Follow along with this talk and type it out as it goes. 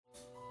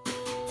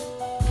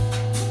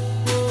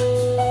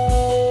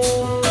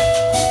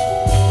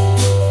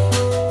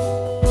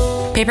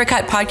Paper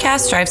Cut Podcast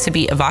strives to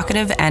be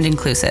evocative and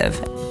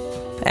inclusive.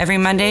 Every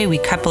Monday, we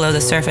cut below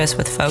the surface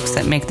with folks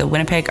that make the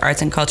Winnipeg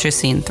arts and culture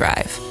scene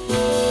thrive.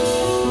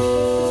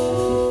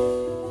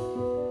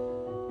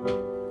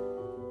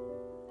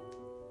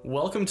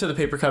 Welcome to the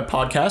Paper Cut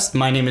Podcast.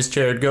 My name is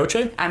Jared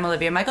Goche. I'm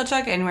Olivia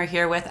Michaelchuk, and we're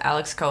here with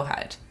Alex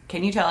Kohut.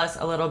 Can you tell us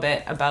a little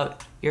bit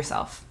about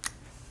yourself?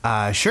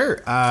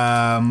 Sure.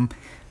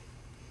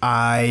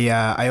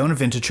 I own a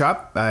vintage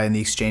shop in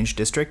the Exchange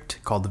District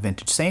called the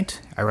Vintage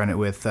Saint. I run it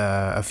with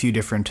a few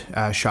different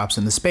shops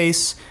in the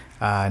space,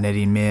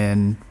 Nadine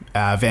Min,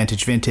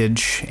 Vantage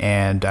Vintage,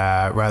 and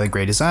Riley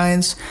Gray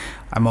Designs.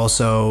 I'm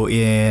also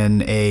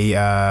in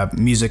a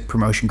music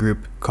promotion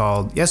group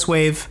called Yes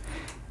Wave,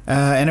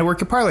 and I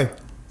work at Parlor.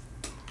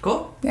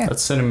 Cool. Yeah.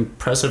 That's an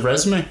impressive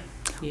resume.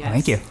 Yes.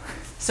 Thank you.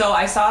 So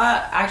I saw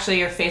actually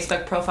your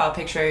Facebook profile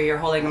picture. You're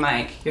holding a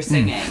mic. You're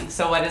singing.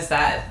 So what is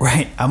that?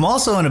 Right. I'm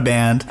also in a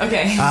band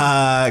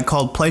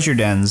called Pleasure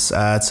Dens.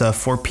 It's a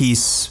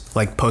 4-piece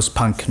like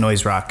post-punk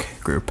noise rock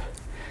group.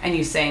 And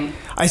you sing?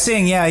 I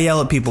sing, yeah. I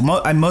yell at people.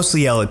 I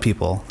mostly yell at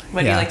people.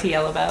 What do you like to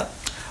yell about?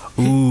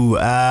 Ooh,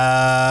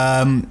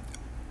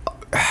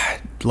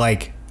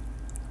 like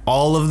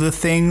all of the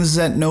things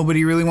that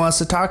nobody really wants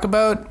to talk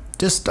about.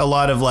 Just a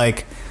lot of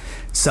like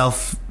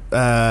self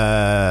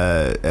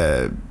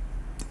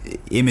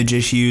image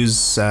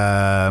issues,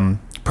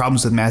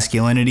 problems with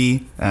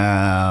masculinity,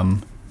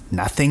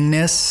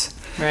 nothingness.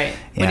 Right.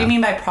 Yeah. What do you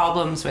mean by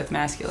problems with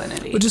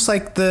masculinity? Well, just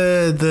like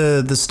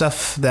the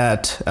stuff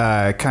that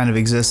kind of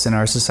exists in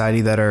our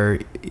society that are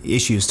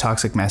issues,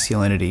 toxic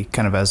masculinity,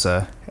 kind of as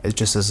a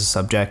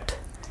subject.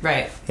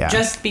 Right. Yeah.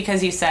 Just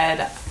because you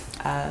said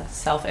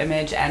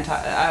self-image and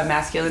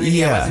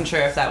masculinity, I wasn't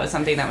sure if that was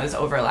something that was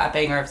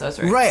overlapping or if those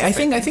were right. I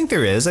think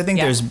there is. I think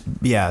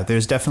Yeah.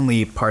 there's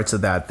definitely parts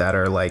of that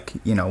are like,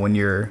 you know, when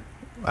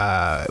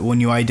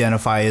you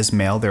identify as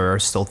male, there are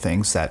still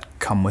things that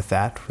come with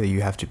that where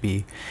you have to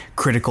be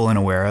critical and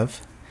aware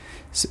of,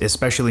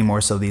 especially more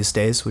so these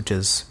days, which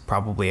is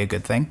probably a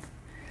good thing.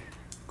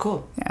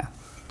 Cool. Yeah.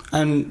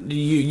 And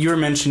you're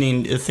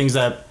mentioning things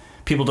that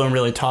people don't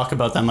really talk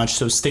about that much.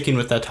 So sticking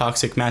with that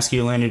toxic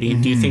masculinity,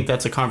 do you think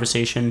that's a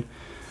conversation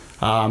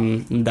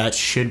that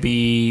should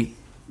be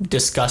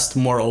discussed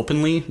more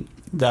openly?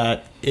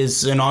 That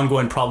is an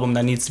ongoing problem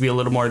that needs to be a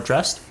little more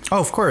addressed? Oh,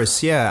 of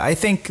course. Yeah. I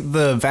think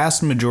the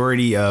vast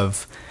majority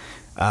of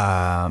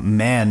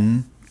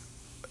men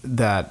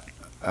that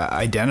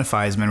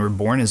identify as men, were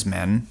born as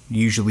men,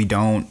 usually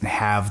don't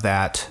have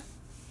that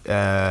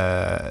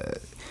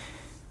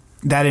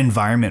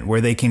environment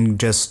where they can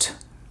just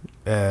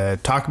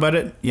talk about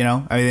it. You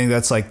know, I think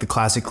that's like the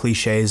classic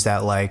cliches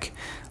that like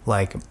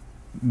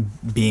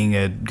being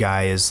a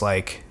guy is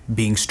like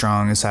being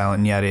strong and silent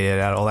and yada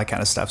yada, all that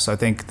kind of stuff. So I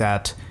think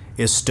that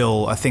is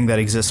still a thing that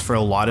exists for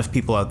a lot of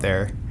people out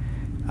there,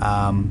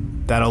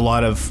 that a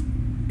lot of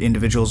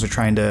individuals are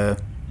trying to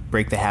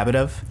break the habit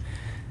of.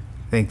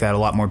 I think that a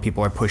lot more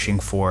people are pushing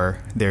for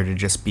there to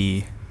just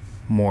be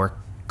more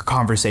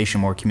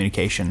conversation, more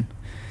communication.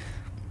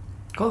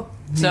 Cool.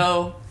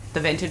 So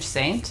the Vintage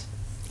Saint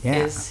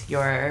is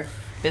your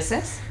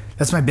business?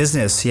 That's my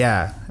business,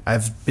 yeah.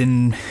 I've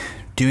been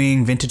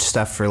doing vintage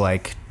stuff for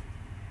like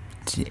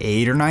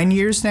 8 or 9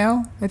 years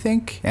now, I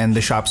think. And the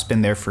shop's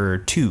been there for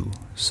 2.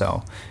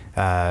 So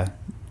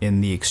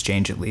in the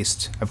Exchange, at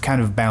least. I've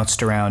kind of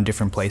bounced around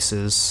different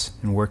places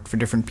and worked for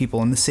different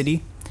people in the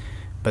city.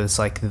 But it's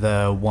like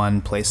the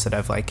one place that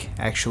I've like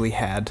actually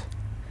had,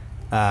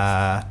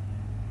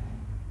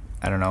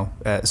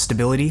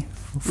 stability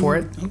for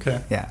it.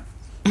 Okay. Yeah.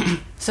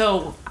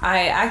 So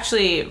I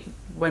actually,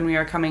 when we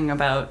were coming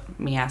about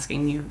me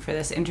asking you for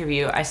this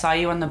interview, I saw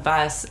you on the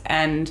bus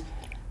and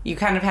you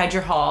kind of had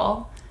your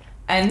haul.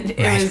 And it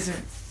was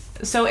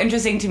so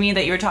interesting to me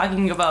that you were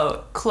talking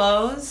about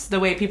clothes, the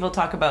way people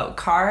talk about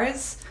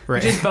cars,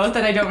 which is both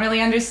that I don't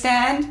really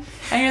understand.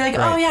 And you're like,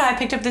 oh yeah, I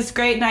picked up this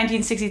great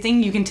 1960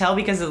 thing. You can tell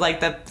because of like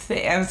the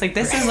thing. I was like,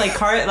 this is like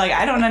car, like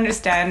I don't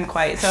understand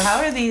quite. So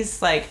how are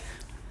these like,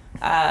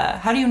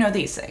 how do you know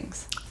these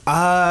things?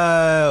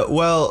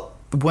 Well,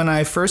 when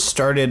I first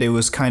started, it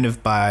was kind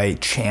of by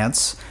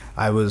chance.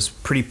 I was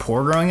pretty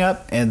poor growing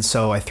up, and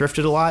so I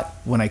thrifted a lot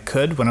when I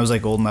could, when I was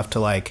like old enough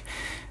to like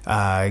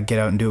get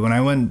out and do it. When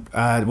I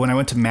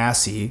went to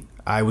Massey,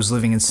 I was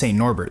living in St.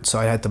 Norbert, so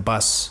I had to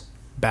bus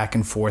back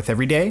and forth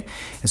every day,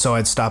 and so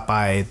I'd stop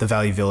by the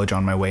Valley Village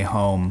on my way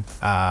home,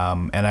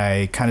 and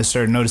I kind of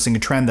started noticing a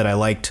trend that I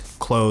liked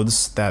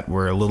clothes that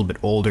were a little bit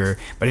older,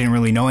 but I didn't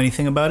really know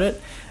anything about it.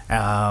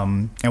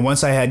 And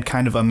once I had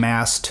kind of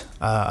amassed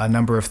a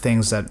number of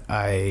things that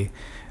I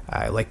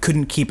like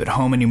couldn't keep at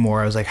home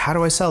anymore, I was like, how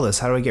do I sell this?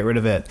 How do I get rid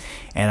of it?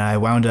 And I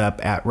wound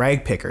up at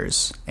Rag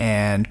Pickers,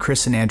 and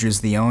Kristen Andrews,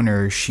 the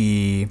owner,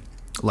 she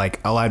like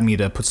allowed me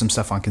to put some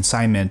stuff on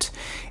consignment.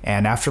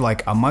 And after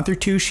like a month or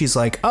two, she's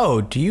like, oh,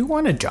 do you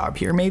want a job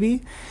here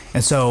maybe?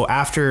 And so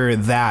after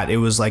that, it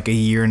was like a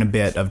year and a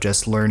bit of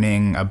just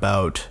learning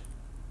about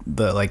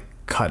the like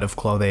cut of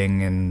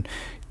clothing and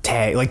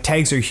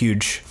tags are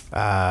huge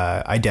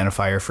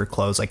identifier for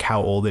clothes, like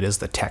how old it is,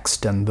 the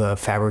text and the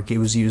fabric it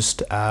was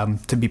used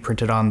to be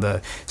printed on,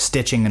 the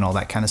stitching and all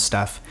that kind of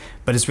stuff.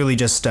 But it's really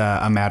just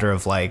a matter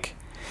of like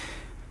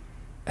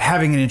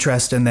having an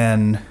interest and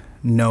then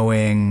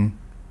knowing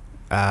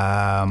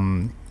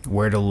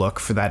where to look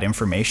for that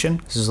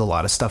information. There's a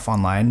lot of stuff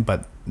online,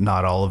 but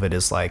not all of it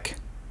is like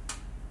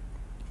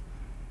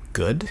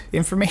good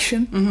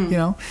information, you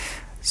know?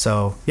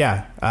 So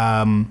yeah.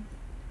 And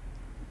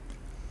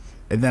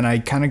then I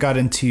kind of got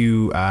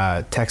into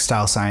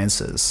textile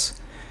sciences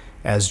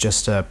as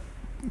just a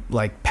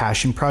like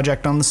passion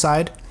project on the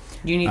side.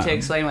 You need to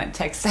explain what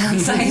textile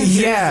science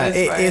is. Yeah,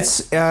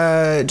 it's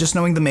just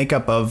knowing the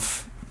makeup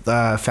of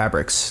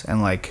fabrics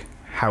and like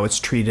how it's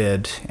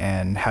treated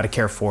and how to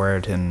care for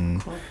it.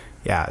 And cool.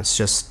 Yeah, it's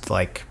just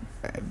like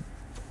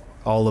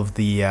all of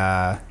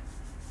the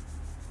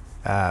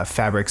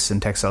fabrics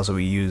and textiles that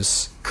we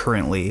use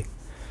currently.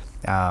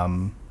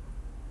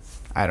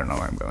 I don't know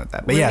where I'm going with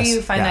that, but where do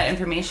you find that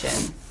information?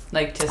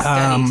 Like to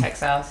study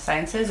textile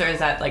sciences, or is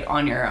that like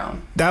on your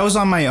own? That was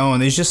on my own.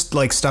 There's just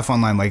like stuff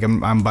online. Like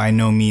I'm by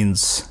no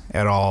means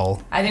at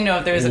all I didn't know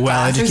if there was a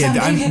class or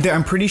something.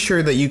 I'm pretty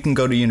sure that you can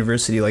go to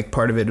university. Like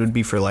part of it would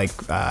be for like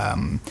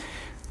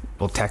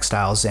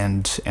textiles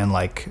and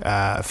like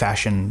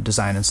fashion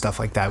design and stuff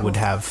like that. Cool. Would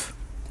have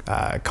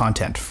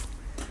content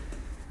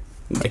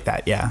like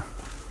that. Yeah.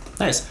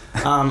 Nice.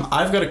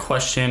 I've got a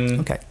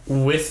question. Okay.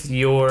 With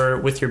your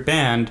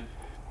band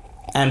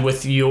and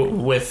with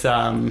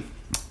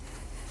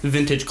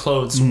vintage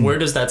clothes, where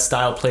does that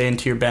style play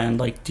into your band?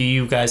 Like, do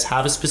you guys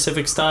have a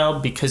specific style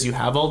because you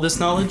have all this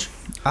knowledge?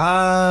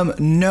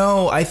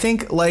 No, I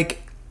think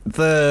like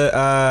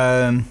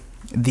the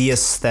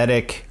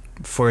aesthetic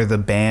for the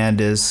band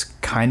has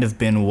kind of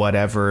been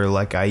whatever.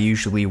 Like I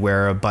usually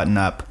wear a button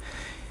up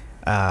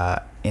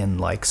in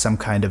like some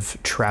kind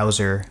of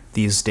trouser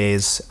these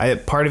days.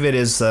 Part of it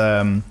is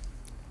I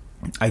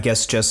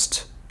guess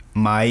just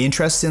my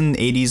interest in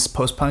 80s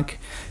post-punk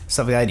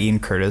stuff like that. Ian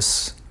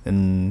Curtis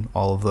and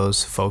all of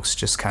those folks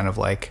just kind of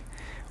like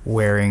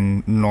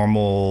wearing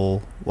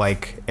normal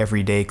like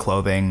everyday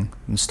clothing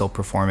and still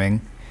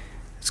performing.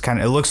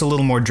 It looks a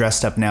little more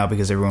dressed up now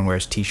because everyone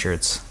wears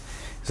t-shirts.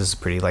 This is a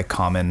pretty like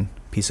common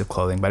piece of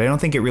clothing, but I don't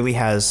think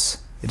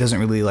it doesn't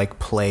really like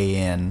play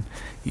in.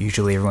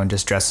 Usually everyone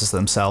just dresses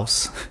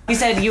themselves. You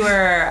said you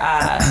were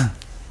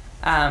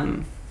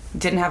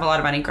didn't have a lot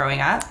of money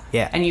growing up.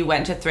 Yeah. And you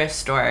went to thrift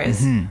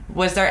stores. Mm-hmm.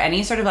 Was there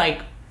any sort of like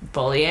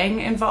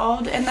bullying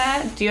involved in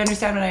that? Do you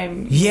understand what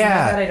I'm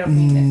Yeah. I don't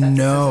mean if that's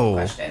no. a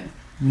question.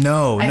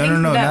 No,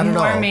 not at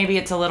all. Maybe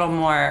it's a little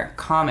more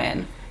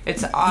common.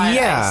 It's odd.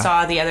 Yeah. I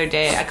saw the other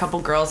day a couple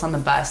girls on the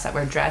bus that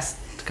were dressed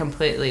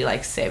completely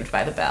like Saved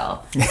by the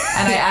Bell, and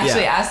I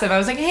actually asked them, I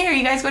was like, hey, are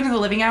you guys going to the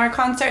Living Hour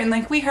concert? And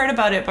like, we heard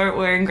about it, but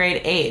we're in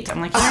grade 8. I'm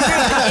like, you're in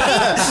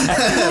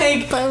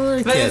grade 8?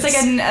 But it's like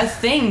a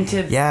thing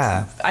to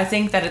I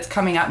think that it's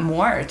coming up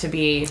more to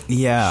be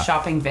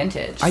shopping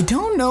vintage. I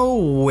don't know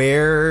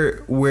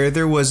where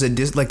there was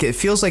like it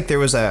feels like there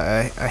was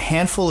a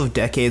handful of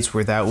decades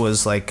where that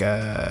was like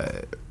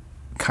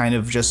kind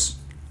of just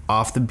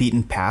off the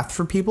beaten path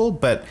for people,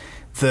 but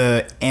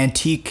the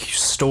antique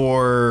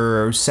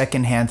store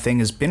secondhand thing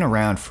has been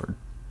around for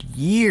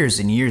years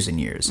and years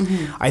and years.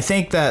 Mm-hmm. I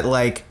think that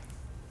like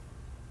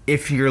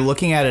if you're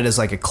looking at it as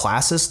like a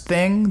classist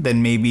thing,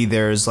 then maybe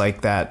there's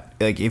like that,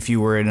 like if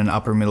you were in an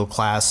upper middle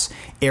class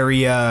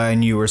area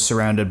and you were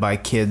surrounded by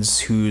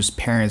kids whose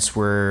parents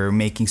were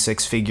making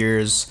six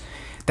figures,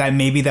 that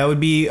maybe that would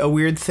be a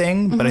weird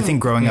thing. But I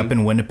think growing up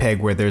in Winnipeg,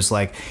 where there's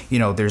like, you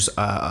know, there's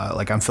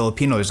like I'm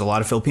Filipino, there's a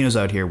lot of Filipinos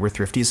out here. We're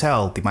thrifty as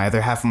hell. My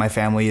other half of my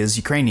family is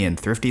Ukrainian,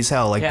 thrifty as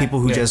hell. Like people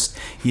who just,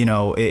 you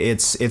know,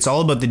 it's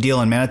all about the deal.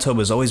 And Manitoba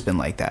has always been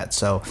like that.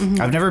 So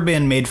I've never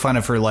been made fun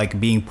of for like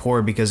being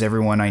poor because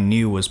everyone I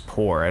knew was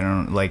poor. I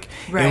don't like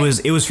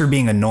it was for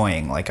being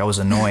annoying. Like I was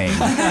annoying.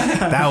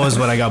 That was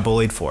what I got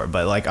bullied for.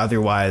 But like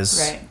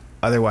otherwise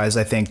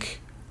I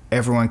think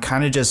everyone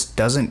kind of just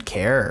doesn't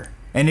care.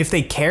 And if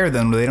they care,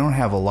 then they don't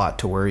have a lot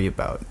to worry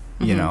about,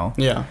 you know?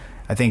 Yeah.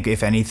 I think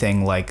if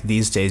anything, like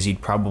these days,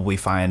 you'd probably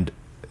find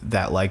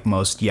that like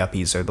most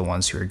yuppies are the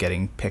ones who are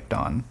getting picked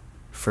on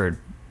for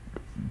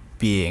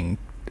being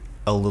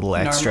a little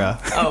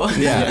extra. Normal. Oh.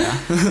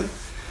 Yeah.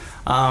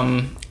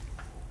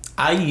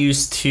 I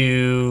used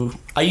to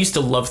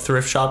love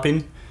thrift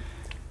shopping.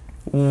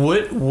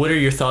 What are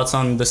your thoughts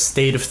on the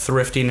state of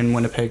thrifting in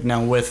Winnipeg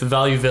now with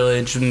Value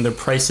Village and the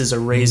prices are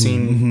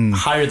raising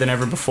higher than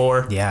ever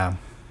before? Yeah.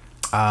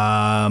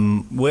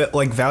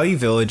 Like Value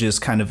Village is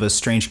kind of a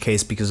strange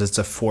case because it's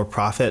a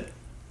for-profit,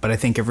 but I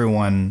think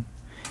everyone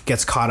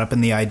gets caught up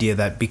in the idea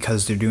that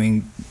because they're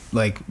doing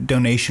like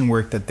donation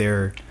work that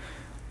they're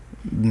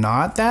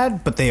not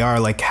that, but they are.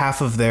 Like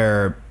half of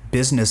their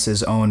business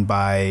is owned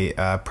by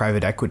a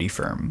private equity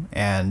firm.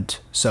 And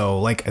so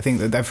like I think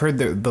that I've heard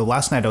the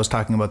last night I was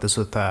talking about this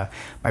with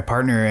my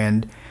partner,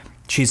 and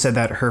she said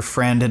that her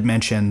friend had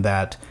mentioned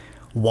that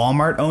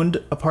Walmart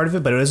owned a part of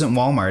it, but it isn't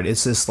Walmart.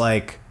 It's this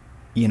like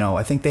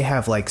I think they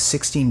have like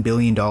 $16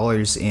 billion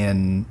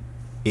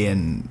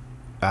in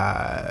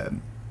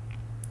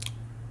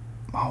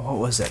what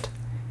was it?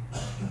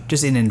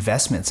 Just in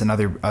investments and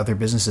other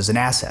businesses and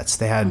assets.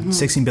 They had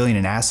 $16 billion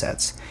in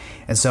assets.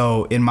 And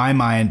so in my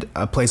mind,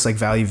 a place like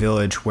Value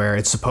Village, where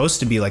it's supposed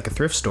to be like a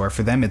thrift store,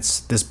 for them it's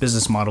this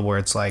business model where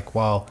it's like,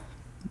 well,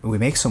 we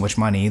make so much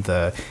money.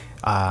 The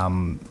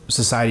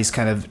society's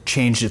kind of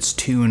changed its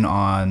tune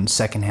on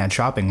secondhand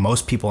shopping.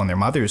 Most people and their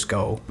mothers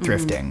go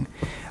thrifting.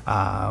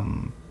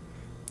 And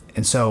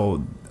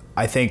so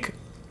I think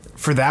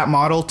for that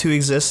model to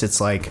exist, it's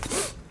like,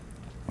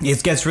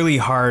 it gets really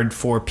hard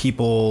for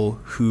people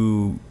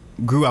who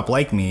grew up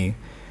like me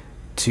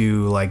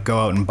to like go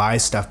out and buy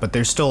stuff, but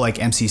there's still like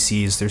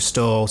MCCs, there's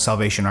still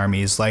Salvation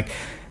Armies, like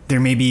there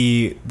may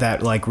be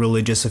that like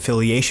religious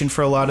affiliation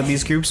for a lot of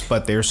these groups,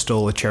 but they're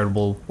still a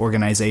charitable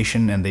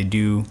organization and they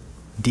do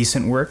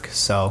decent work.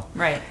 So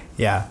right.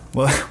 Yeah.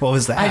 What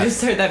was that? I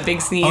just heard that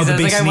big sneeze. Oh, the I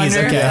was big like, sneeze.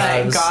 I wonder Okay.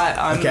 if that got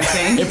on the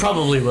thing. It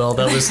probably will.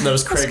 That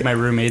was Craig, my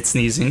roommate,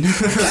 sneezing.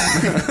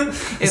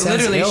 It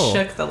literally ill.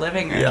 shook the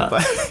living room. Yeah.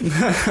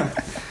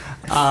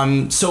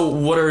 So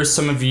what are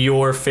some of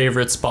your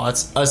favorite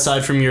spots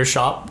aside from your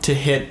shop to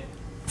hit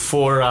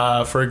for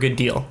a good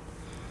deal?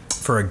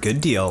 For a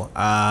good deal,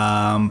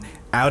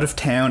 out of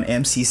town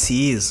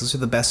MCCs, those are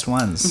the best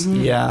ones.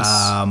 Yes.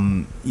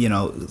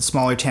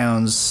 Smaller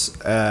towns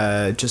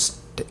just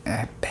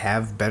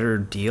have better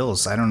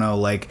deals. I don't know,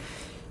 like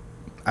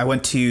I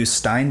went to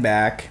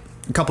Steinbach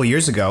a couple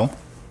years ago.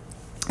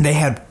 They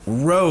had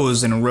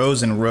rows and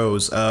rows and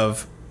rows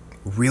of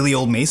really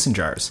old mason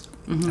jars.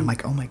 I'm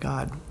like, oh my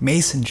god,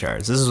 mason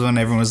jars. This is when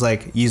everyone was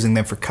like using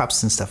them for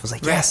cups and stuff. I was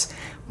like, yes,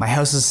 my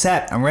house is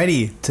set, I'm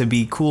ready to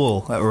be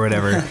cool or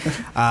whatever.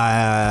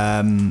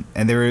 And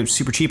they were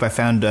super cheap. I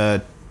found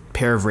a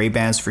pair of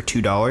Ray-Bans for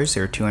 $2.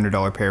 They were a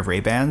 $200 pair of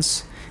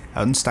Ray-Bans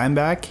out in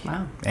Steinbach.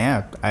 Wow.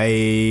 Yeah,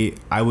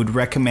 I would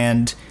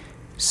recommend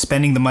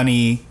spending the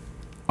money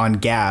on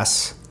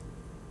gas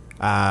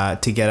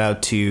to get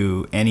out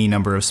to any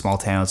number of small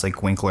towns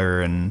like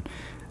Winkler and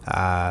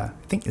I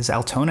think, does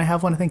Altona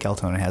have one? I think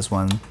Altona has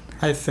one.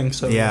 I think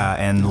so. Yeah,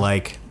 and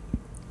like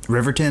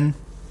Riverton,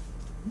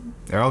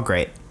 they're all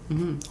great.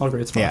 All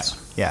great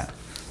spots. Yeah.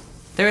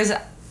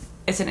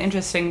 It's an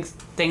interesting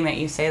thing that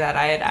you say that.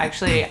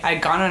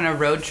 I'd gone on a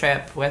road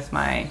trip with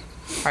my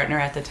partner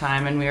at the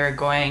time, and we were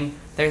going,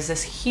 there's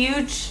this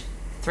huge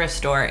thrift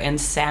store in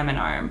Salmon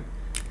Arm.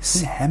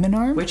 Salmon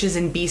Arm? Which is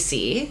in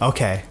BC.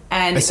 Okay.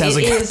 And it sounds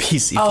like a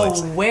BC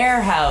place. A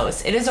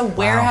warehouse. It is a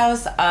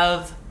warehouse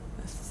of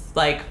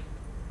like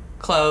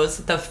clothes.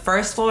 The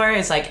first floor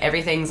is like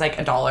everything's like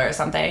 $1 or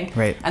something.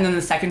 Right. And then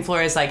the second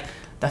floor is like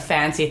the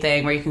fancy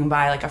thing where you can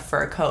buy like a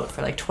fur coat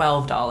for like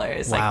 $12. Wow.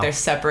 Like they're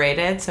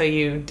separated so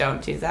you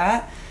don't do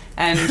that.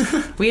 And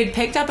we had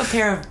picked up a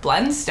pair of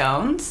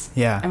Blundstones.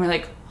 Yeah. And we're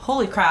like,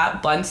 holy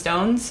crap,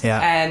 Blundstones. Yeah.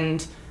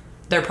 And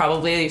they're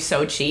probably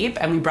so cheap.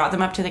 And we brought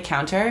them up to the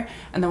counter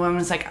and the woman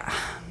was like,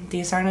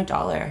 these aren't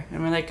 $1.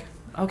 And we're like,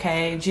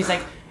 okay. And she's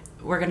like,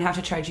 we're gonna have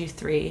to charge you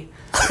 $3.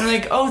 And we're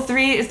like, oh,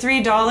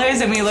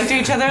 $3, and we looked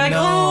at each other like, No.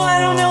 oh, I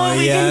don't know what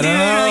we can do.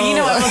 And we're like, you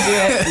know what, we'll do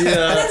it.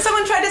 Yeah. And then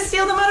someone tried to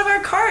steal them out of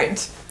our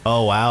cart.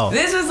 Oh, wow.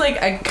 This was like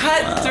a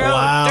cutthroat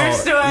Wow. thrift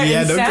store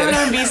Yeah, in no Salmon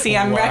kidding. Arm, BC.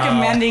 I'm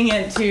recommending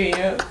it to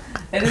you.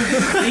 It is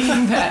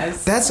the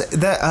best.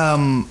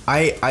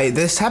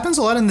 This happens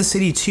a lot in the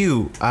city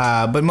too,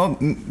 but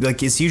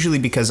like it's usually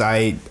because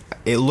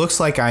it looks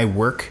like I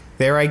work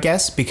there, I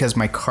guess, because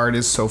my cart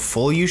is so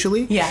full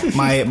usually. Yeah.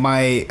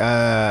 My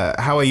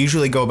how I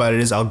usually go about it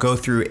is I'll go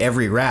through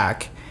every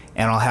rack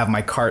and I'll have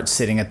my cart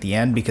sitting at the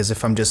end, because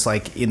if I'm just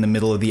like in the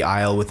middle of the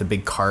aisle with a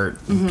big cart,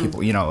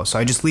 people, so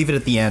I just leave it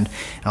at the end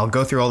and I'll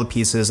go through all the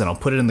pieces and I'll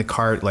put it in the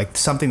cart, like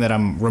something that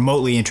I'm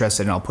remotely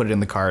interested in, I'll put it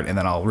in the cart and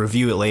then I'll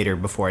review it later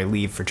before I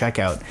leave for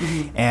checkout.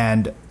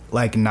 And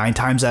like 9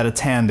 times out of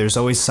 10, there's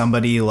always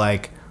somebody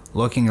like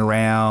looking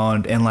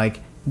around and like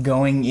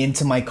going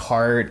into my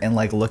cart and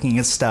like looking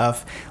at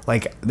stuff.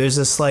 Like there's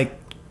this like,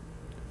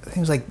 I think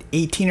it was like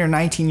 18 or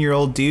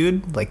 19-year-old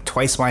dude, like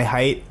twice my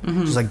height,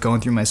 just like going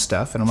through my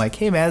stuff. And I'm like,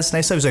 hey man, it's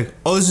nice stuff. He's like,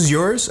 oh, this is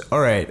yours?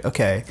 All right,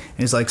 okay. And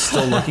he's like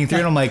still looking through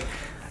it. I'm like,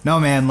 no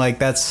man, like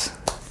that's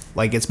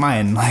like, it's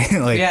mine. like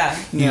Yeah.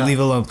 you leave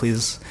it alone,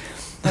 please.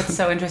 That's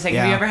so interesting.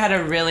 Yeah. Have you ever had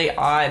a really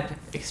odd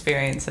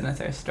experience in a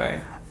thrift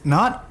store?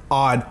 Not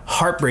odd,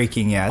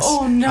 heartbreaking, yes.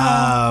 Oh,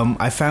 no.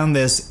 I found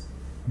this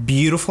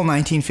beautiful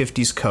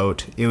 1950s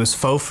coat. It was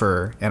faux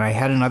fur, and I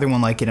had another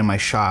one like it in my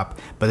shop,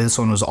 but this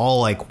one was all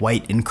like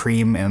white and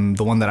cream, and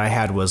the one that I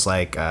had was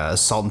like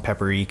salt and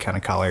peppery kind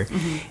of color.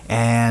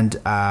 And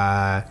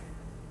I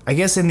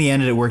guess in the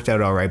end it worked out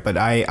all right, but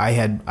I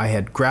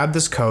had grabbed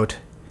this coat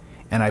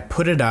and I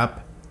put it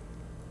up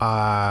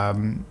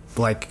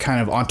like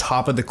kind of on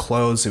top of the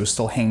clothes. It was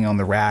still hanging on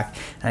the rack,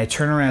 and I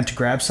turned around to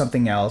grab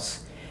something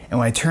else, and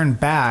when I turned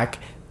back,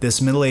 this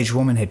middle-aged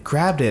woman had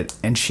grabbed it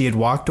and she had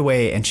walked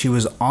away and she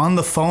was on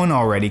the phone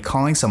already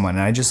calling someone.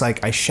 And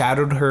I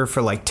shadowed her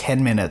for like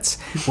 10 minutes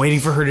waiting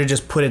for her to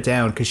just put it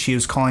down, because she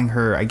was calling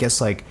her, I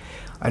guess, like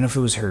I don't know if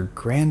it was her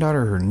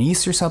granddaughter or her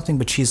niece or something,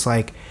 but she's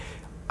like,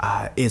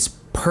 it's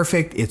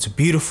perfect, it's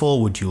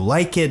beautiful, would you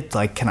like it?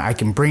 Like, I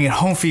can bring it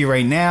home for you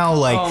right now?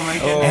 Like, oh my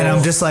goodness. and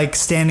I'm just like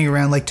standing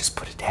around like, just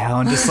put it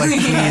down, just like,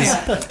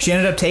 please. She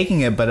ended up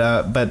taking it, but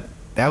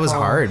that was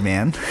hard,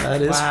 man.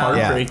 That is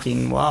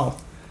heartbreaking. Wow.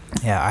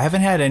 Yeah, I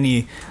haven't had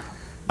any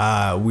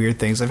weird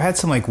things. I've had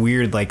some like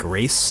weird like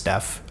race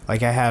stuff.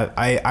 Like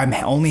I'm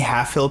only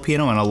half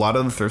Filipino, and a lot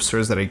of the thrift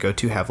stores that I go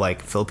to have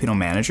like Filipino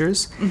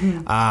managers.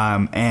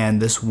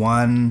 And this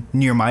one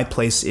near my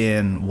place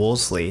in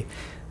Wolseley,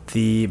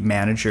 the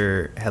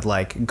manager had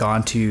like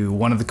gone to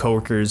one of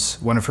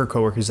her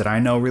coworkers that I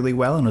know really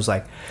well, and was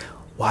like,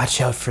 watch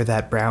out for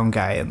that brown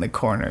guy in the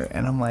corner.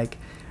 And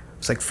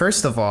it's like,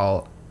 first of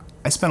all,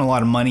 I spent a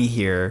lot of money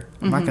here.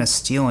 I'm not going to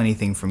steal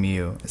anything from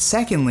you.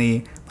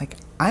 Secondly, like,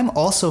 I'm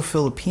also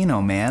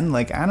Filipino, man.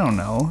 Like, I don't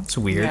know. It's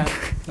weird. Yeah.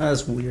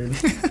 That's weird.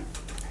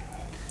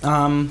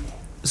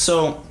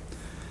 So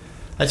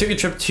I took a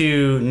trip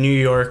to New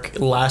York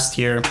last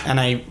year,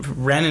 and I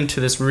ran into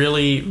this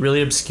really,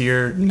 really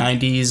obscure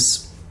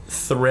 90s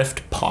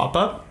thrift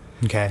pop-up.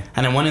 Okay.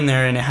 And I went in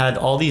there, and it had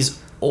all these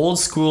old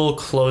school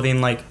clothing,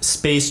 like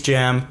Space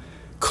Jam,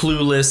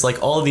 Clueless, like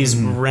all these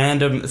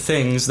random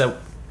things that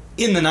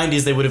in the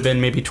 90s they would have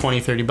been maybe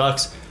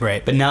 $20-$30,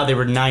 Right. But now they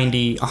were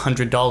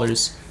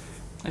 $90-$100,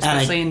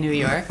 especially in New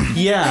York.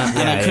 Yeah,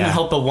 and I couldn't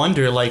help but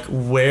wonder, like,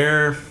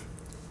 where,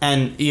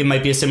 and it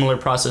might be a similar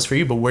process for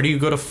you, but where do you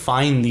go to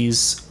find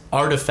these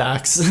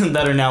artifacts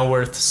that are now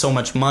worth so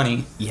much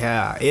money?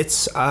 Yeah,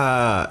 it's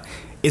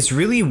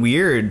really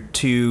weird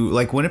to,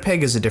 like,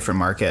 Winnipeg is a different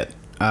market,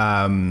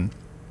 but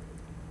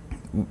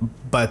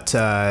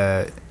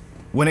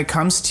when it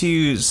comes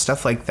to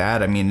stuff like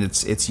that, I mean,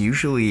 it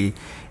usually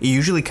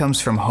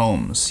comes from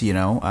homes, you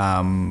know.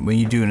 When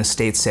you do an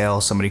estate sale,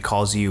 somebody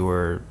calls you,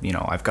 or, you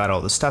know, I've got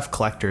all this stuff,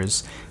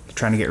 collectors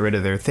trying to get rid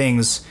of their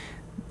things.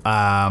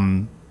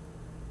 You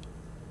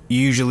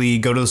usually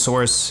go to the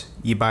source,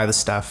 you buy the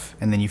stuff,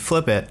 and then you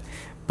flip it.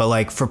 But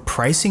like for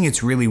pricing,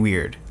 it's really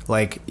weird.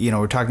 Like, you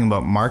know, we're talking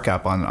about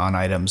markup on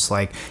items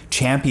like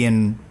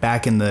Champion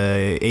back in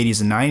the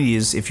 80s and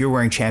 90s. If you're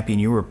wearing Champion,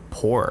 you were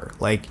poor.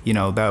 Like, you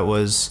know, that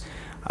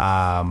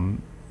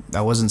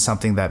wasn't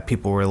something that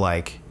people were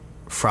like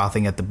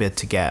frothing at the bit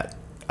to get.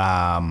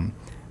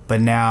 But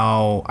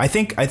now I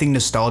think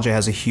nostalgia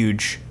has a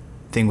huge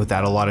thing with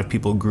that. A lot of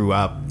people grew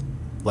up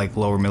like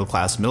lower middle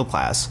class.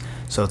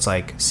 So it's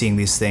like seeing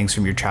these things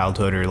from your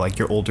childhood, or like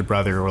your older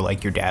brother, or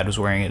like your dad was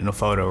wearing it in a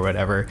photo or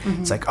whatever.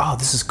 It's like, oh,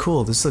 this is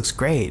cool. This looks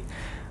great.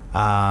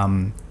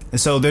 And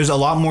so there's a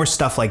lot more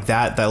stuff like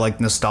that like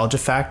nostalgia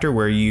factor,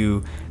 where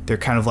they're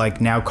kind of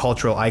like now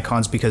cultural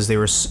icons because they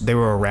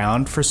were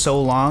around for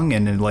so long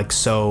and like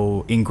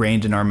so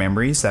ingrained in our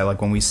memories that like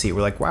when we see it,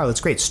 we're like, wow,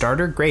 that's great.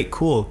 Starter, great,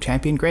 cool.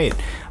 Champion, great.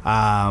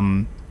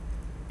 And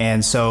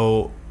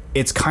so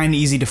it's kind of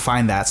easy to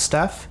find that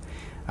stuff.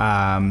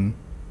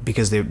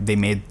 Because they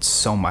made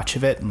so much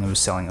of it, and they were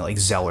selling at like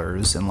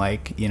Zellers and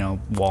like, you know,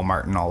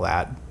 Walmart and all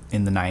that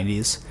in the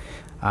 90s.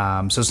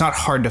 So it's not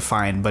hard to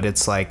find, but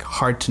it's like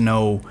hard to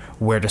know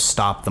where to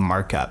stop the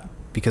markup,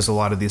 because a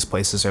lot of these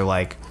places are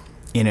like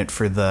in it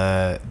for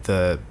the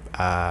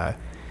I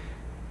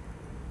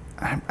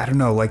don't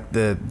know, like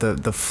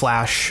the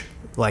flash,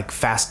 like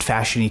fast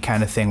fashion-y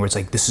kind of thing, where it's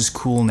like, this is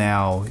cool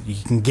now,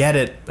 you can get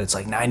it, but it's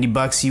like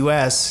 $90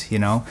 US, you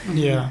know?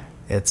 Yeah.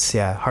 It's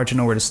hard to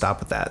know where to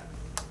stop with that.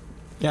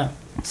 Yeah.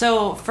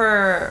 So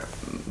for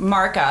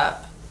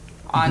markup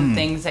on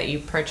things that you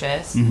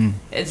purchase,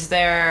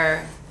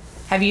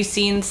 have you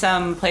seen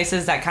some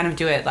places that kind of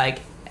do it like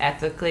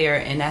ethically or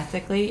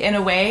unethically in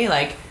a way?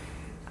 Like,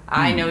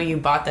 I know you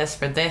bought this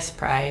for this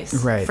price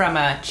from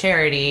a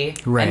charity,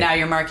 and now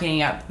you're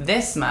marking up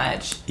this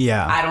much.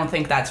 Yeah. I don't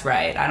think that's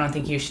right. I don't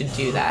think you should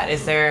do that.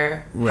 Is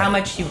there how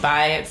much you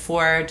buy it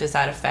for? Does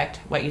that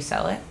affect what you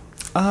sell it?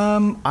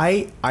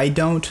 I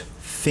don't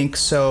think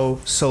so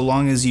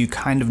long as you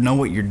kind of know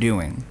what you're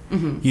doing.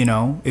 You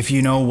know, if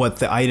you know what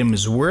the item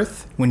is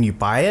worth when you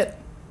buy it,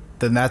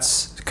 then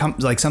that's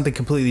like something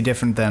completely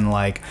different than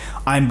like,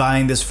 I'm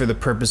buying this for the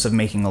purpose of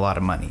making a lot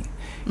of money.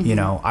 You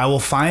know, I will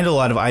find a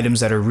lot of items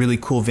that are really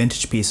cool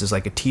vintage pieces,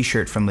 like a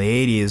t-shirt from the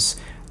 80s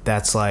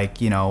that's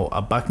like, you know,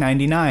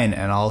 $1.99,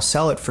 and I'll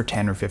sell it for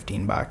 $10 or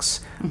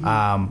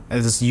 $15.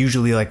 It's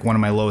usually like one of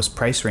my lowest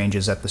price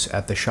ranges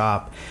at the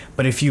shop.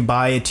 But if you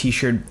buy a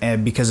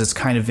t-shirt because it's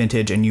kind of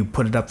vintage, and you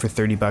put it up for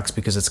 $30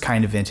 because it's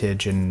kind of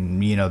vintage,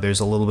 and, you know,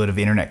 there's a little bit of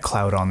internet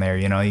clout on there,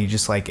 you know, you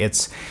just like,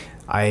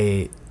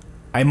 I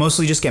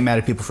mostly just get mad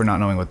at people for not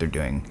knowing what they're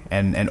doing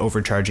and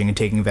overcharging and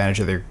taking advantage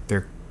of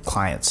their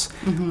clients.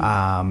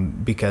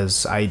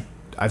 Because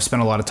I've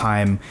spent a lot of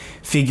time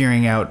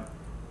figuring out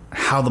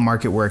how the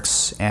market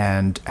works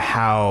and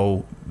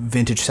how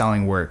vintage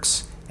selling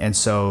works. And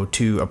so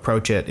to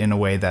approach it in a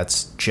way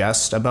that's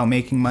just about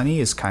making money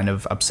is kind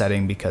of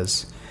upsetting,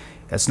 because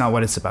that's not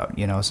what it's about.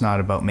 You know, it's not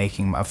about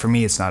for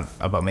me, it's not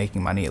about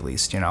making money, at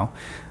least, you know.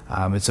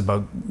 It's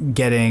about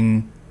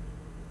getting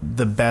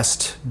the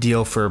best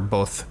deal for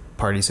both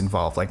parties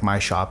involved, like my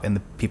shop and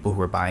the people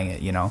who are buying it,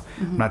 you know.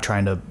 I'm not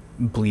trying to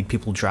bleed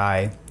people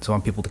dry. So I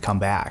want people to come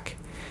back.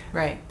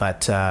 Right.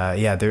 But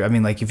yeah, I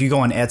mean, like if you go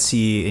on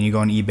Etsy and you go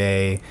on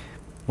eBay,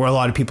 where a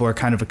lot of people are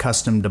kind of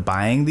accustomed to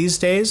buying these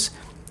days,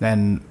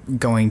 then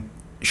going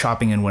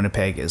shopping in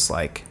Winnipeg is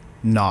like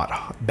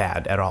not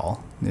bad at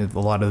all. A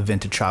lot of the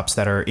vintage shops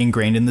that are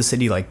ingrained in the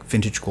city, like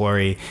Vintage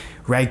Glory,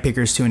 Rag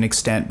Pickers to an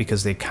extent,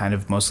 because they kind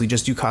of mostly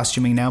just do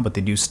costuming now, but they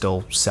do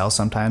still sell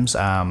sometimes.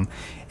 And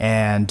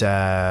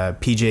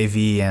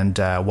PJV and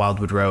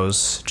Wildwood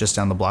Rose, just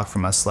down the block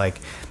from us, like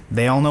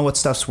they all know what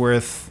stuff's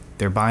worth.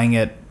 They're buying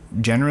it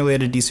generally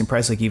at a decent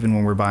price, like even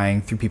when we're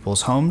buying through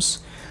people's homes.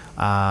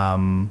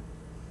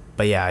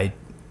 But yeah,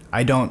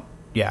 I don't,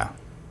 yeah,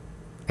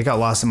 I got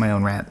lost in my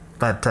own rant.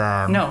 But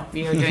no,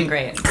 you're doing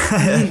great.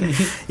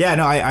 Yeah,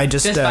 no, I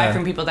just buy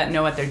from people that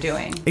know what they're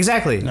doing.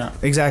 Exactly, Yeah.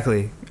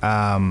 exactly.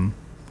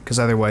 Because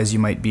otherwise, you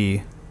might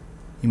be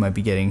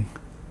getting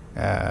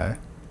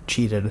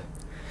cheated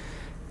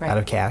out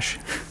of cash.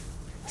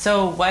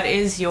 So, what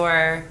is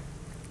your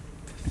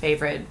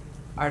favorite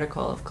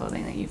article of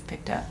clothing that you've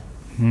picked up?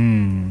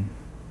 And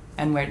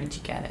where did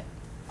you get it?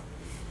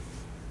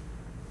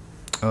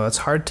 Oh, it's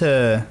hard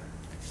to.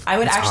 I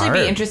would It's actually hard.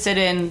 be interested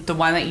in the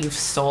one that you've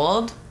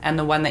sold and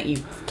the one that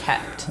you've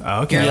kept.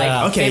 Okay. Your,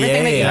 Yeah. like, Okay, favorite yeah,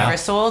 thing that yeah, you've yeah. ever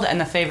sold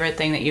and the favorite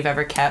thing that you've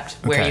ever kept,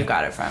 where Okay. you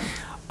got it from.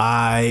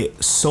 I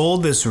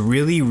sold this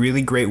really,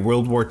 really great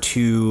World War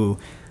II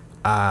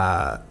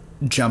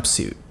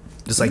jumpsuit.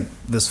 Just like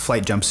this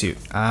flight jumpsuit.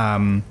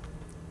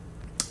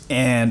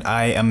 And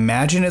I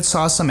imagine it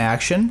saw some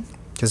action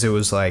because it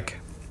was like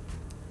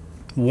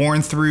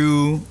worn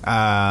through.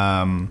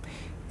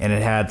 And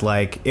it had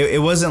like,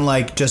 it wasn't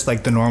like just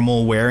like the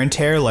normal wear and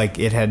tear. Like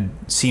it had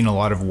seen a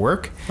lot of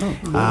work.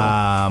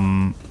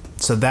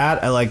 So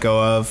that I let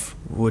go of,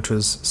 which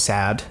was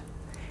sad.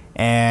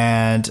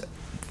 And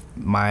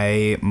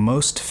my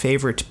most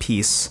favorite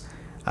piece,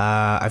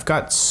 I've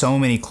got so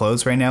many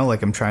clothes right now,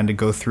 like I'm trying to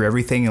go through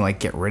everything and like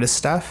get rid of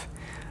stuff.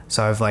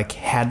 So I've like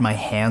had my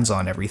hands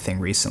on everything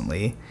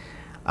recently.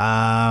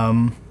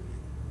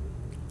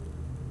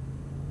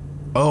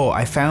 Oh,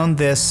 I found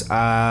this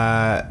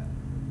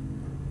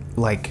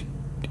like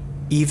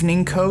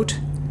evening coat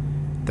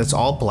that's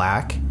all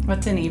black.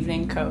 What's an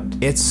evening coat?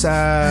 It's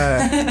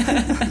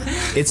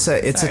it's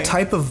a Sorry.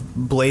 type of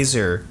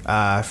blazer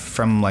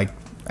from like,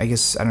 I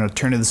guess, I don't know,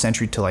 turn of the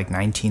century to like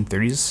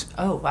 1930s.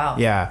 Oh, wow.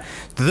 Yeah.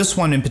 This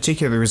one in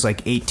particular was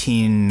like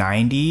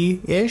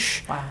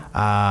 1890-ish.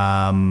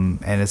 Wow.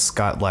 And it's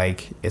got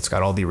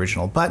all the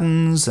original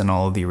buttons and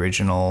all of the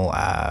original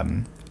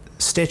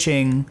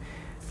stitching.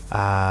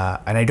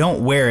 And I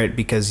don't wear it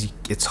because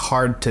it's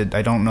hard to,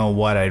 I don't know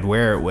what I'd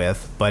wear it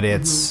with, but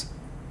it's,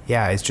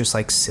 yeah, it's just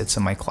like sits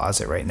in my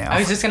closet right now. I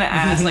was just going to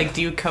ask, like,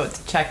 do you coat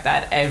check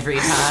that every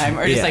time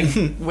or just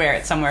Yeah. like wear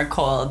it somewhere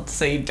cold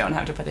so you don't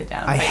have to put it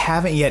down? I Like,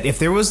 haven't yet. If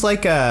there was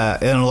like in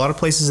a lot of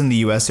places in the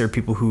US, there are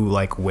people who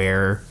like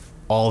wear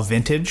all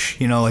vintage,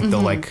 you know, like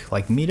they'll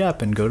like meet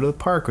up and go to the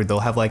park, or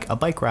they'll have like a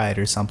bike ride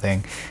or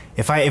something.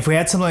 If we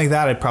had something like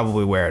that, I'd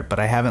probably wear it, but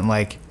I haven't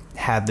like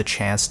had the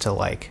chance to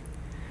like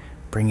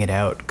bring it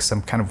out because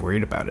I'm kind of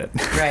worried about it.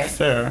 Right.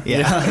 Fair.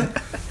 Yeah.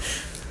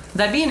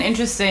 That'd be an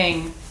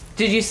interesting.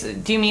 Do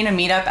you mean a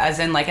meetup as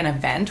in like an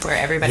event where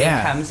everybody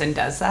Yeah. comes and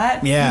does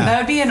that? Yeah. That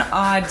would be an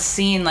odd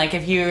scene, like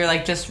if you were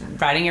like just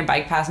riding your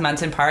bike past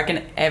Munson Park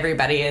and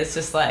everybody is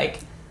just like,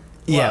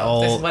 Yeah, whoa,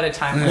 all- what a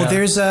time. Well,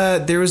 there was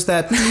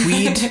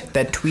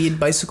that tweed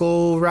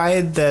bicycle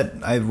ride that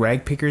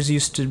Rag Pickers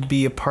used to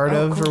be a part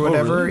of cool. or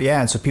whatever. really? Yeah,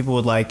 and so people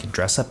would like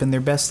dress up in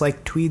their best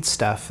like tweed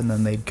stuff, and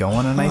then they'd go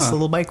on a nice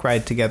little bike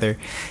ride together.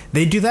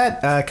 They do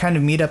that kind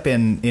of meetup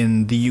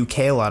in the UK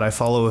a lot. I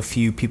follow a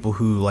few people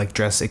who like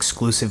dress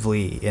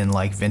exclusively in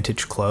like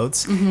vintage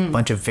clothes. A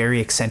bunch of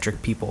very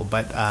eccentric people,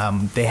 but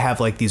they have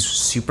like these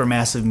super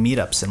massive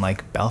meetups in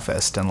like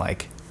Belfast and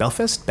like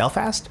Belfast.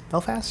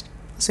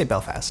 Let's say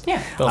Belfast.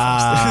 Yeah.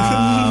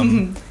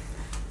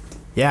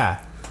 Yeah,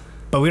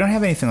 but we don't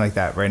have anything like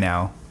that right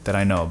now that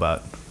I know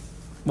about.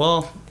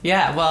 Well,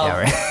 Yeah, well,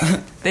 Yeah,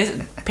 right.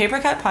 this Paper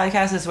Cut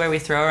Podcast is where we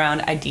throw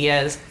around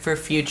ideas for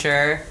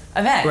future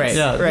events. Right,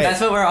 Yeah. right. That's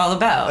what we're all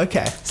about.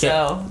 Okay.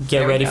 So get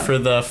there we ready go. for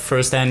the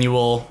first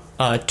annual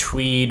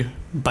tweed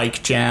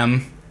bike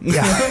jam.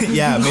 Yeah,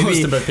 yeah. Maybe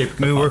Hosted by Paper Cut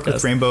maybe work with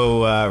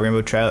Podcast.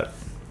 Rainbow Trout.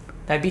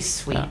 That'd be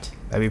sweet. Yeah.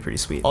 That'd be pretty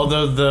sweet.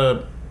 Although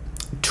the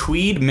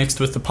tweed mixed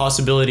with the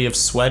possibility of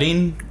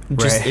sweating,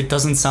 just Right. it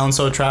doesn't sound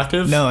so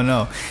attractive.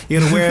 No. You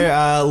gotta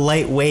wear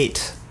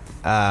lightweight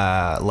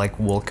like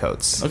wool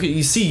coats. Okay,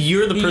 you see,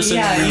 you're the person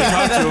Yeah, you yeah.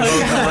 talk to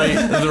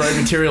about the right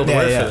material to Yeah,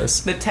 wear yeah. for this.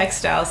 The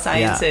textile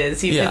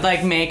sciences. You Yeah. could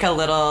like make a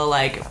little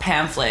like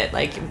pamphlet.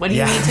 Like, what do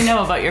you Yeah. need to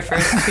know about your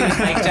first tweed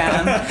bike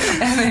jam?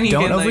 And then you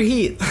Don't could, like,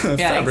 overheat. Yeah,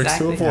 Fabrics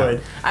exactly. to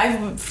avoid.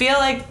 I feel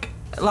like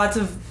lots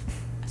of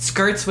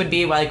skirts would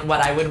be like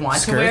what I would want to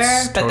Skirts,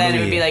 wear, but then it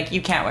would totally. be like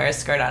you can't wear a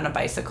skirt on a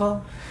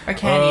bicycle, or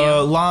can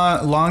you?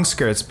 Long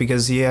skirts,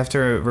 because you have to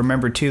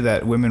remember too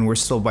that women were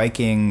still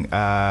biking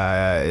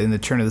in the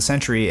turn of the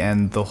century,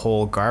 and the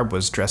whole garb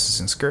was dresses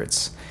in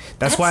skirts.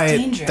 That's why.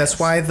 dangerous. That's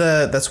why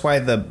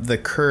the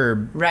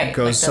curb Right,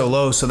 goes like so the-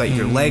 low, so that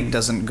your leg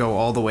doesn't go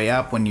all the way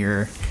up when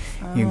you're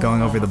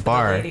going over the for the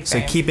bar. lady So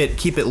frame.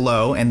 keep it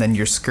low, and then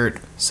your skirt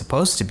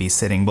supposed to be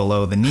sitting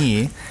below the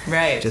knee.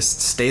 Right.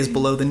 Just stays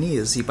below the knee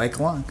as you bike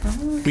along.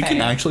 We can Okay.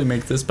 actually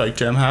make this bike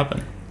jam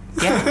happen.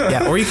 Yeah.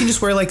 Yeah, or you can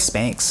just wear like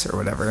Spanx or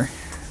whatever.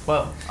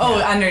 Whoa.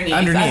 Oh, underneath.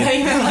 Underneath. I thought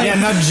you meant, like, Yeah,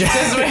 not just.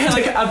 just wear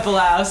like a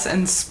blouse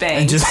and Spanx.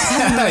 And just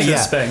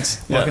yeah.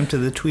 Spanx. Yeah. Welcome to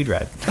the Tweed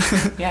Ride.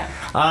 yeah.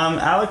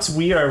 Alex,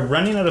 we are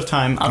running out of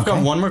time. I've got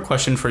Okay. one more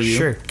question for you.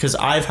 Sure. Because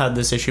I've had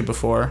this issue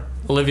before.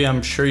 Olivia,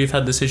 I'm sure you've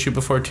had this issue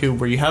before too,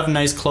 where you have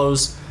nice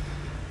clothes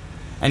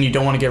and you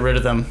don't want to get rid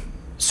of them.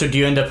 So do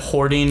you end up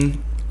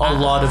hoarding a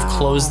lot of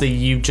clothes that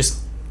you just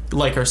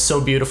like are so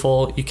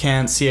beautiful you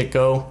can't see it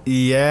go?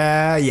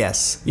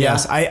 Yes. Yeah.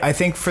 I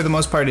think for the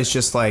most part it's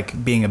just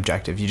like being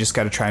objective. You just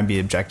got to try and be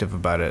objective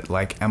about it.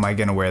 Like, am I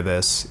going to wear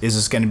this? Is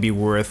this going to be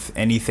worth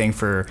anything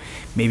for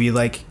maybe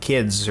like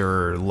kids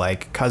or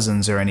like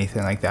cousins or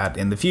anything like that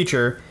in the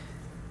future?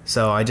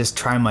 So I just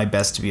try my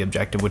best to be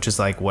objective, which is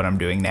like what I'm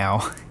doing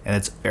now, and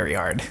it's very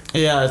hard.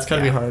 Yeah, it's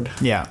gotta be Yeah. hard.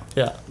 Yeah.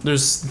 Yeah,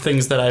 there's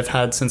things that I've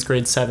had since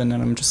grade 7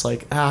 and I'm just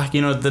like,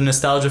 the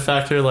nostalgia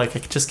factor, like I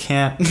just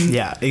can't.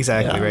 Yeah,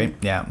 exactly, Yeah. right?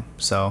 Yeah.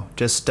 So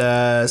just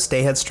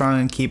stay headstrong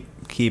and keep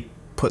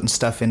putting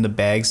stuff into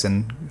bags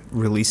and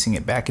releasing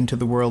it back into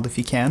the world if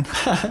you can.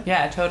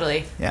 Yeah,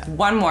 totally. Yeah.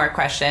 One more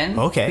question.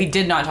 Okay. We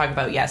did not talk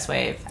about Yes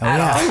Wave Oh, at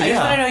yeah. all. Oh, I just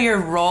yeah. want to know your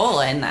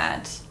role in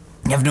that.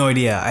 I have no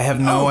idea. I have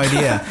no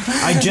idea.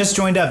 I just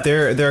joined up.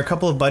 There are a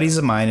couple of buddies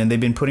of mine, and they've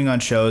been putting on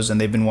shows, and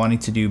they've been wanting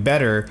to do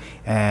better.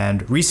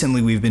 And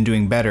recently, we've been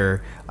doing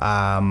better.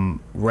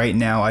 Right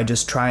now, I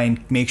just try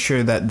and make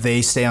sure that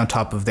they stay on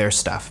top of their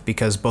stuff,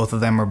 because both of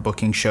them are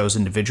booking shows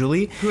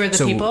individually. Who are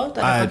the people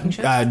that are booking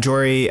shows?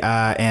 Jory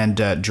and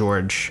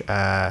George.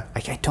 I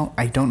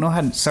don't know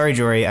how. Sorry,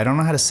 Jory. I don't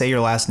know how to say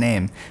your last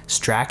name.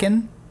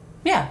 Strachan.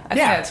 Yeah, I think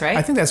that's right.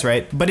 I think that's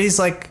right. But he's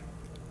like,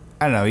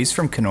 I don't know. He's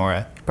from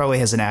Kenora. Probably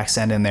has an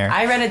accent in there.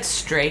 I read it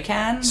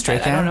Strachan. but I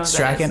don't know Strachan? what that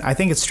Strachan? is. I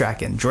think it's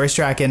Strachan. Jory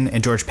Strachan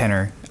and George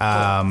Penner.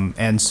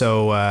 And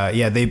so,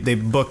 they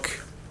book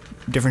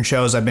different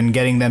shows. I've been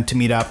getting them to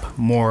meet up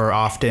more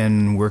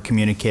often. We're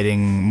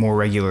communicating more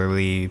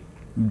regularly,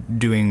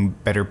 doing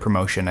better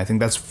promotion. I think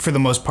that's, for the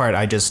most part,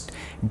 I just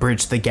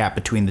bridged the gap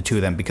between the two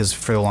of them, because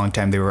for a long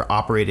time they were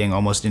operating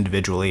almost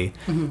individually,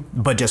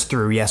 but just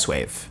through Yes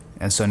Wave.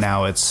 And so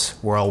now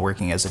we're all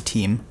working as a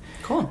team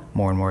Cool.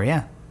 more and more,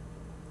 yeah.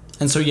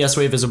 And so Yes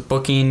Wave is a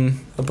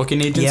booking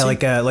agency? Yeah,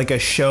 like a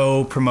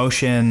show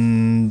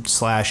promotion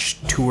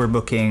 / tour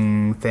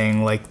booking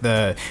thing. Like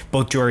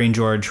both Jory and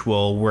George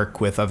will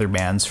work with other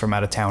bands from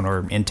out of town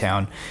or in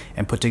town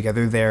and put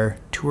together their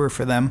tour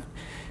for them.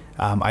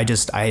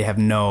 I have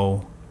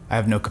no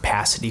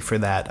capacity for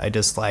that. I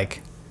just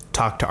like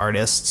talk to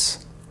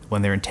artists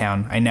when they're in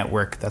town. I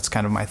network. That's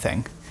kind of my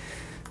thing.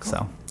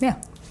 So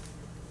yeah.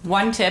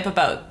 One tip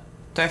about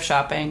thrift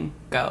shopping.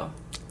 Go.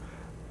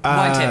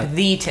 One tip.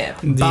 The tip.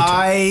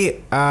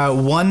 Buy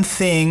one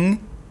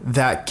thing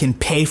that can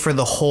pay for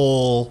the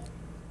whole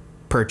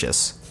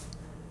purchase.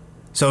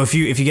 So if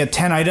you get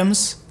 10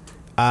 items,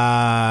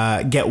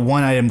 get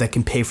one item that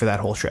can pay for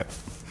that whole trip.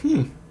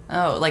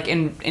 Oh, like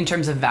in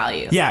terms of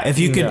value. Yeah, if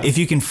you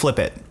Yeah. can flip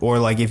it, or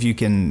like if you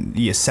can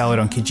sell it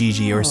on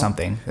Kijiji or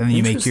something, and then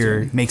you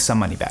make some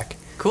money back.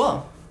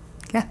 Cool.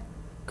 Yeah.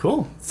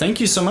 Cool.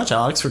 Thank you so much,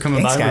 Alex, for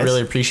coming Thanks, by. guys. We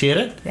really appreciate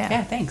it.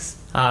 Yeah, thanks.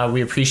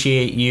 We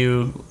appreciate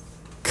you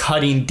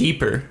cutting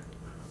deeper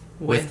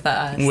With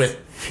us. with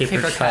Paper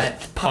Paper Cut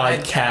Cut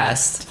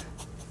Podcast.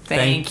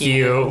 Thank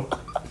you.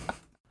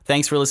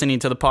 Thanks for listening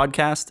to the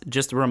podcast.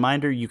 Just a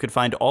reminder, you could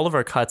find all of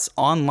our cuts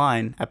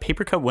online at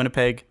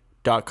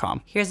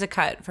papercutwinnipeg.com. Here's a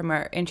cut from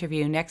our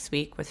interview next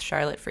week with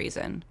Charlotte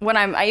Friesen. When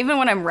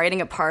I'm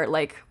writing a part,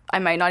 like I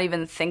might not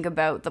even think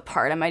about the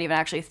part. I might even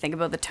actually think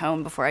about the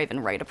tone before I even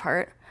write a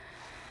part.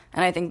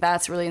 And I think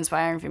that's really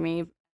inspiring for me.